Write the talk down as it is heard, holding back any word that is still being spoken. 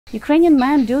Ukrainian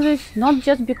men do this not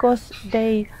just because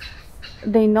they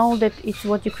know that it's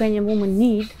what Ukrainian women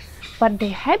need, but they're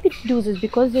happy to do this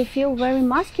because they feel very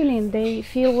masculine. They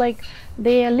feel like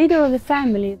they are leader of the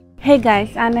family. Hey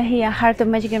guys, Anna here, Heart of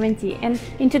Magic Guarantee, and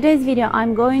in today's video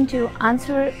I'm going to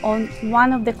answer on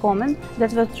one of the comments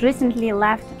that was recently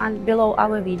left below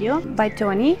our video by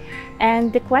Tony,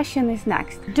 and the question is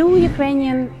next. Do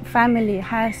Ukrainian family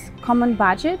has common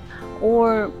budget,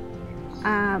 or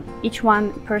each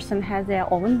one person has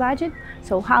their own budget?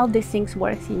 So how these things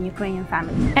works in Ukrainian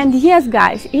family? And yes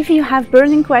guys, if you have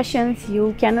burning questions,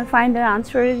 you cannot find the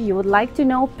answer, you would like to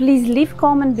know, please leave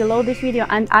comment below this video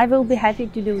and I will be happy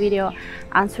to do video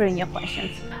answering your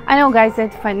questions. I know guys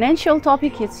that financial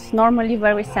topic is normally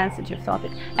very sensitive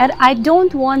topic, and I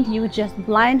don't want you just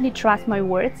blindly trust my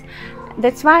words.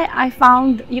 That's why I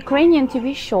found Ukrainian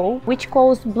TV show which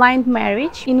calls Blind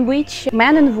Marriage, in which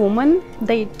man and woman,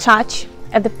 they touch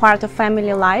at the part of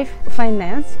family life,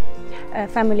 finance,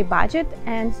 family budget,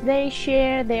 and they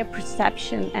share their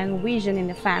perception and vision in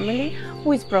the family,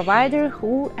 who is provider,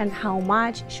 who and how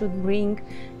much should bring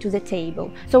to the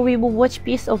table. So we will watch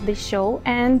piece of this show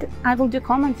and I will do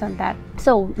comments on that.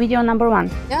 So, video number one.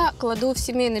 Я кладу в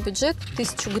семейный бюджет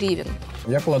 1000 гривен.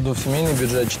 Я кладу в семейный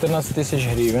бюджет 14 тысяч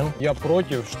гривен. Я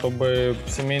против, чтобы в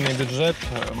семейный бюджет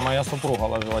моя супруга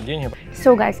ложила деньги.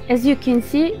 So guys, as you can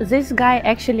see, this guy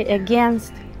actually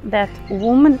against that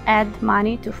woman add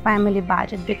money to family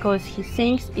budget because he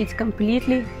thinks it's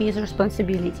completely his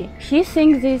responsibility. He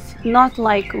thinks this not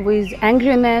like with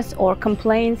angriness or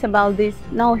complaints about this.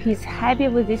 No, he's happy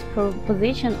with this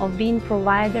position of being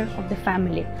provider of the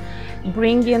family,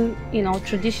 bringing, you know,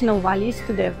 traditional values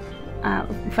to the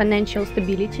financial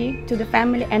stability to the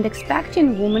family, and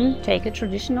expecting women take a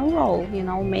traditional role, you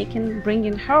know,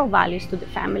 bringing her values to the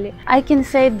family. I can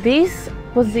say this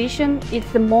position is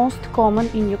the most common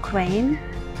in Ukraine,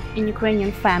 in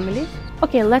Ukrainian families.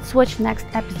 Okay, let's watch next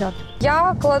episode.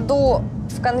 Я кладу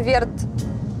в конверт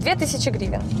 2000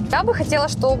 гривен. Я бы хотела,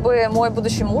 чтобы мой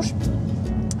будущий муж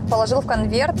положил в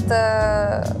конверт,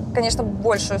 конечно,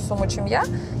 большую сумму, чем я.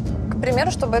 К примеру,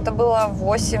 чтобы это было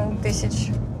 8000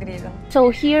 гривен. So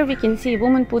here we can see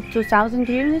woman put 2000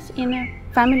 hryvnias in a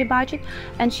family budget,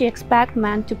 and she expects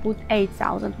man to put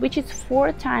 8000, which is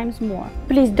 4 times more.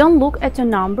 Please don't look at the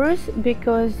numbers,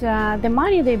 because the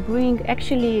money they bring,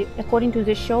 actually, according to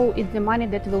the show, is the money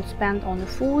that will spend on the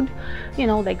food, you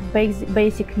know, like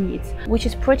basic needs, which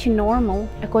is pretty normal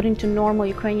according to normal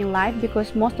Ukrainian life,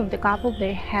 because most of the couple,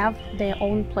 they have their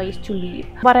own place to live.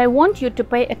 But I want you to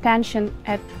pay attention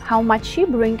at how much she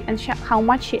brings and how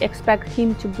much she expects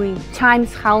him to bring,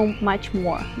 times how much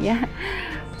more. Yeah.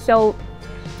 So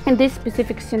in this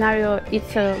specific scenario,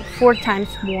 it's 4 times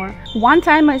more. One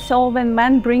time I saw when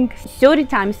men bring 30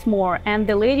 times more, and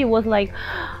the lady was like,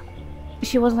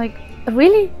 she was like,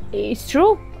 really? It's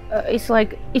true? It's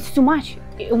like, it's too much.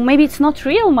 Maybe it's not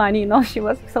real money, you know. She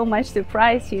was so much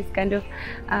surprised. She's kind of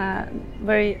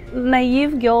very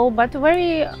naive girl, but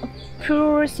very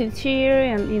pure, sincere,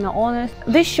 and, you know, honest.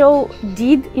 This show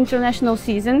did international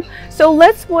season, so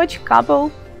let's watch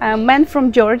couple. Man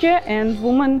from Georgia and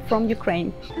woman from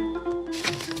Ukraine.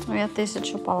 Я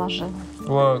 1000 положила.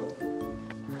 Вот.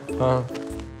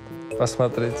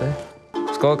 Посмотрите.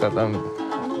 Сколько там?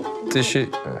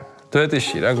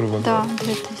 2000, да, грубо говоря? Да,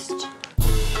 2000.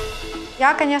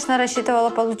 Я, конечно,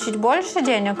 рассчитывала получить больше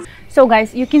денег. So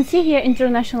guys, you can see here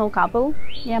international couple,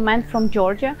 yeah, man from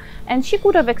Georgia, and she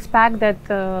could have expected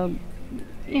that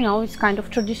you know, it's kind of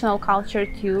traditional culture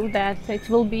too, that it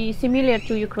will be similar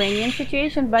to Ukrainian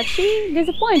situation, but she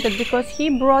disappointed because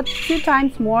he brought 2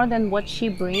 times more than what she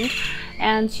brings,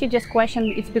 and she just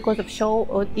questioned it's because of show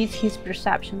or it's his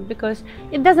perception, because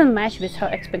it doesn't match with her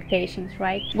expectations,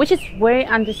 right? Which is very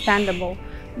understandable.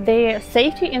 Their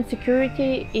safety and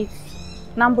security is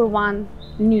 #1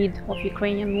 need of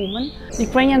Ukrainian women.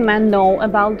 Ukrainian men know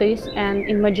about this, and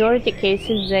in majority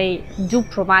cases they do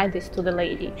provide this to the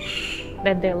lady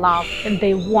that they love and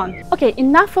they want. Okay,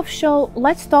 enough of show,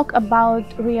 let's talk about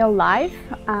real life.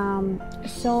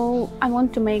 So I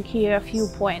want to make here a few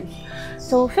points.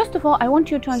 So first of all, I want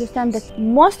you to understand that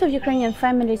most of Ukrainian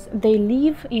families, they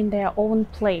live in their own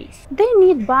place. They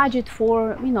need budget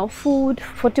for, you know, food,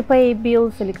 for to pay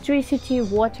bills, electricity,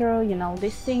 water, you know,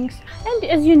 these things. And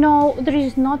as you know, there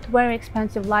is not very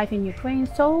expensive life in Ukraine.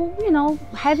 So, you know,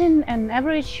 having an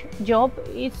average job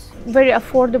is very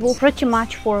affordable pretty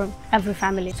much for every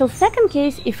family. So second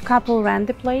case, if couple rent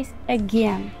the place,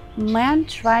 again, man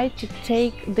try to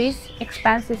take these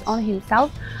expenses on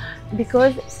himself,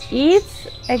 because it's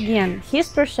again his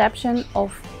perception of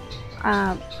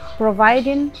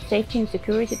providing safety and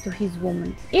security to his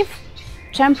woman. If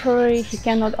temporary, he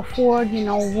cannot afford,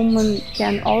 woman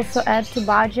can also add to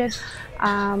budget,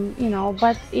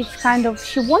 but it's kind of,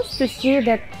 she wants to see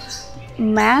that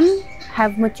men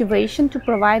have motivation to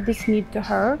provide this need to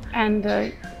her,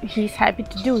 and he's happy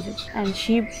to do this, and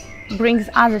she brings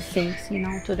other things,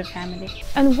 to the family.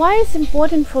 And why it's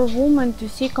important for women to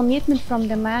see commitment from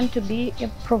the man to be a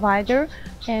provider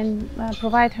and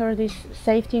provide her this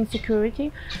safety and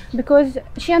security? Because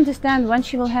she understands when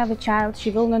she will have a child,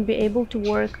 she will not be able to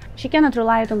work. She cannot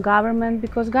rely on government,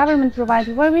 because government provides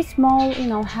very small,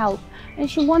 help. And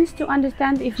she wants to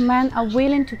understand if men are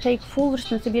willing to take full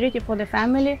responsibility for the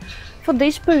family for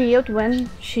this period when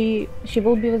she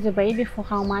will be with the baby, for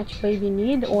how much baby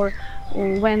need, or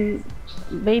when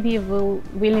baby will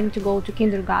willing to go to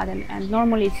kindergarten, and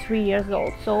normally it's 3 years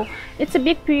old. So it's a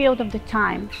big period of the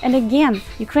time. And again,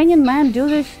 Ukrainian men do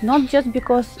this not just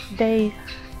because they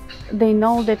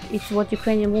know that it's what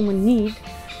Ukrainian women need,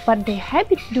 but they're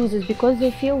happy to do this because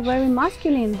they feel very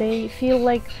masculine. They feel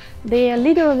like they are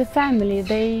leader of the family.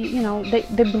 They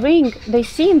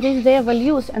see in this their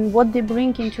values and what they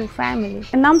bring into family.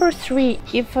 And number 3,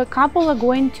 if a couple are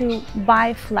going to buy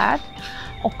a flat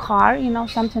or car,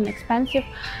 something expensive,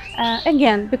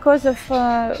 again, because of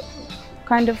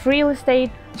kind of real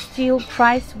estate still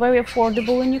price very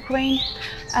affordable in Ukraine,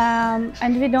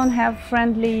 and we don't have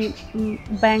friendly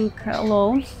bank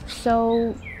loans,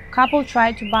 so couple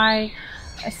try to buy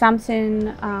something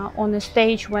on a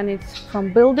stage when it's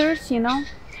from builders,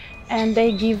 and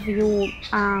they give you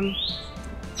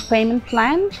payment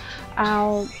plan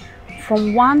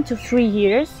from 1 to 3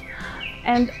 years.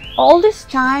 And all this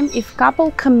time, if couple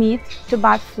commit to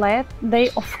buy flat, they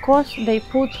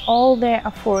put all their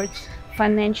efforts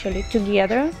financially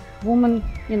together. Woman,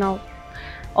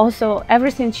 also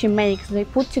everything she makes, they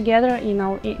put together,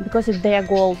 because it's their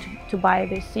goal to buy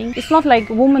this thing. It's not like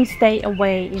women stay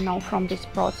away, from this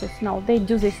process. No, they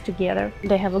do this together.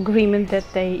 They have agreement that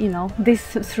they, this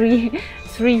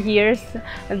three years,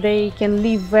 they can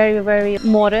live very, very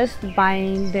modest,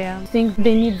 buying the things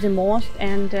they need the most,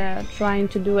 and trying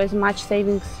to do as much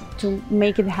savings to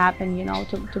make it happen,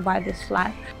 to buy this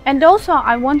flat. And also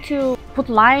I want to put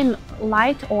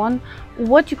light on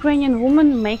what Ukrainian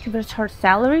women make with her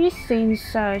salary, since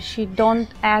she don't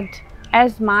add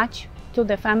as much to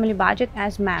the family budget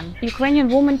as men. Ukrainian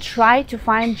women try to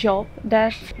find job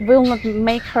that will not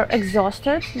make her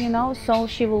exhausted, so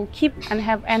she will keep and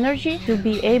have energy to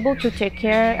be able to take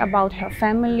care about her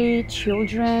family,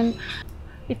 children.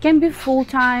 It can be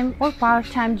full-time or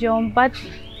part-time job, but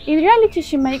in reality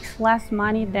she makes less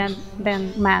money than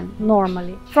men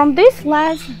normally. From this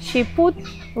less, she put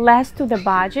less to the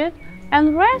budget,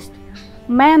 and rest,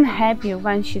 men happy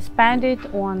when she spend it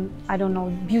on, I don't know,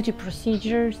 beauty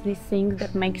procedures, these things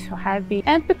that makes her happy.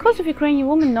 And because of Ukrainian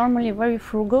women normally very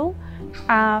frugal,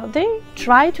 they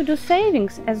try to do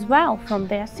savings as well from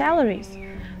their salaries.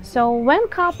 So when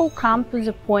couple come to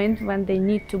the point when they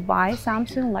need to buy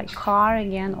something like car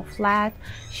again or flat,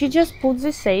 she just puts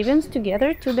the savings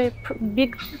together to the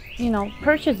big,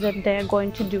 purchase that they're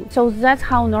going to do. So that's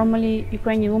how normally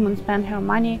Ukrainian women spend her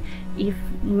money if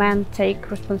men take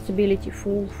responsibility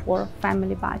full for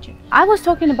family budget. I was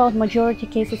talking about majority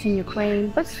cases in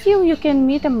Ukraine, but still you can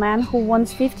meet a man who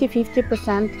wants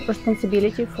 50%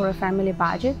 responsibility for a family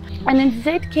budget. And in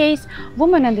that case,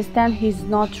 women understand he's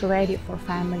not ready for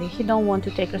family. He don't want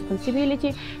to take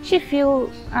responsibility. She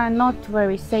feel not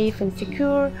very safe and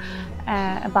secure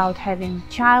about having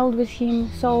child with him.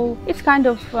 So it's kind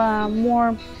of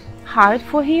more hard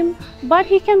for him, but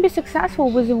he can be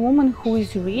successful with a woman who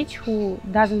is rich, who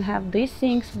doesn't have these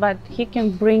things, but he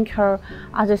can bring her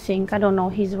other things. I don't know,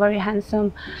 he's very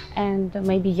handsome and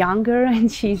maybe younger and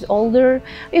she's older,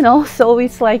 so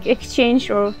it's like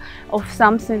exchange of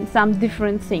some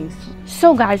different things.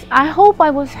 So guys, I hope I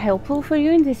was helpful for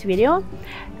you in this video.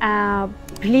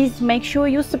 Please make sure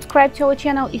you subscribe to our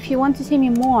channel if you want to see me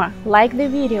more. Like the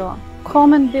video,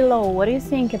 comment below what you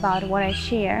think about what I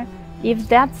share. If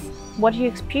that's what you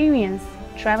experience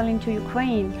traveling to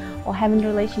Ukraine or having a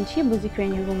relationship with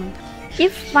Ukrainian women.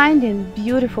 If finding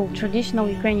beautiful traditional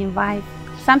Ukrainian wife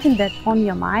something that's on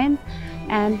your mind,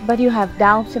 but you have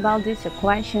doubts about this or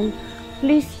question,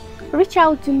 please reach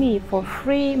out to me for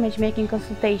free matchmaking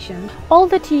consultation. All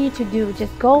that you need to do,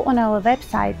 just go on our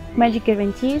website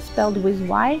Guaranty, spelled with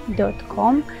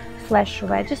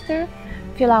y.com/register,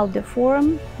 fill out the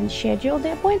form and schedule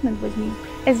the appointment with me.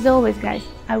 As always guys,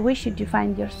 I wish you to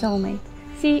find your soulmate.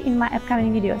 See you in my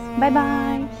upcoming videos. Bye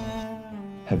bye!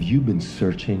 Have you been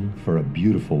searching for a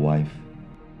beautiful wife?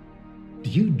 Do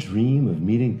you dream of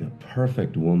meeting the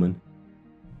perfect woman,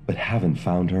 but haven't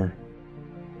found her?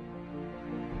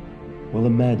 Well,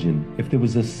 imagine if there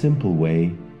was a simple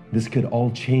way this could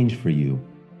all change for you.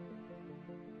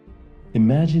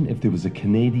 Imagine if there was a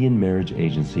Canadian marriage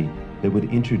agency that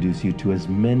would introduce you to as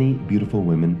many beautiful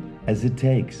women as it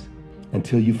takes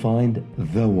until you find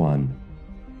the one.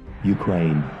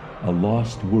 Ukraine, a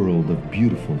lost world of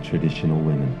beautiful traditional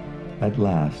women. At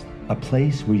last, a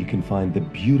place where you can find the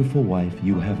beautiful wife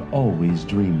you have always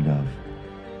dreamed of.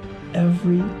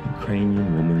 Every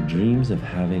Ukrainian woman dreams of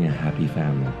having a happy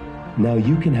family. Now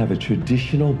you can have a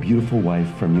traditional beautiful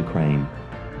wife from Ukraine,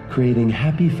 creating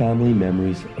happy family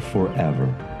memories forever.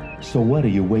 So what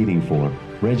are you waiting for?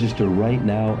 Register right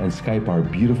now and Skype our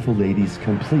beautiful ladies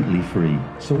completely free.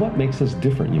 So what makes us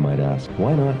different, you might ask?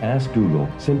 Why not ask Google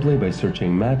simply by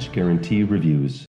searching Match Guarantee Reviews?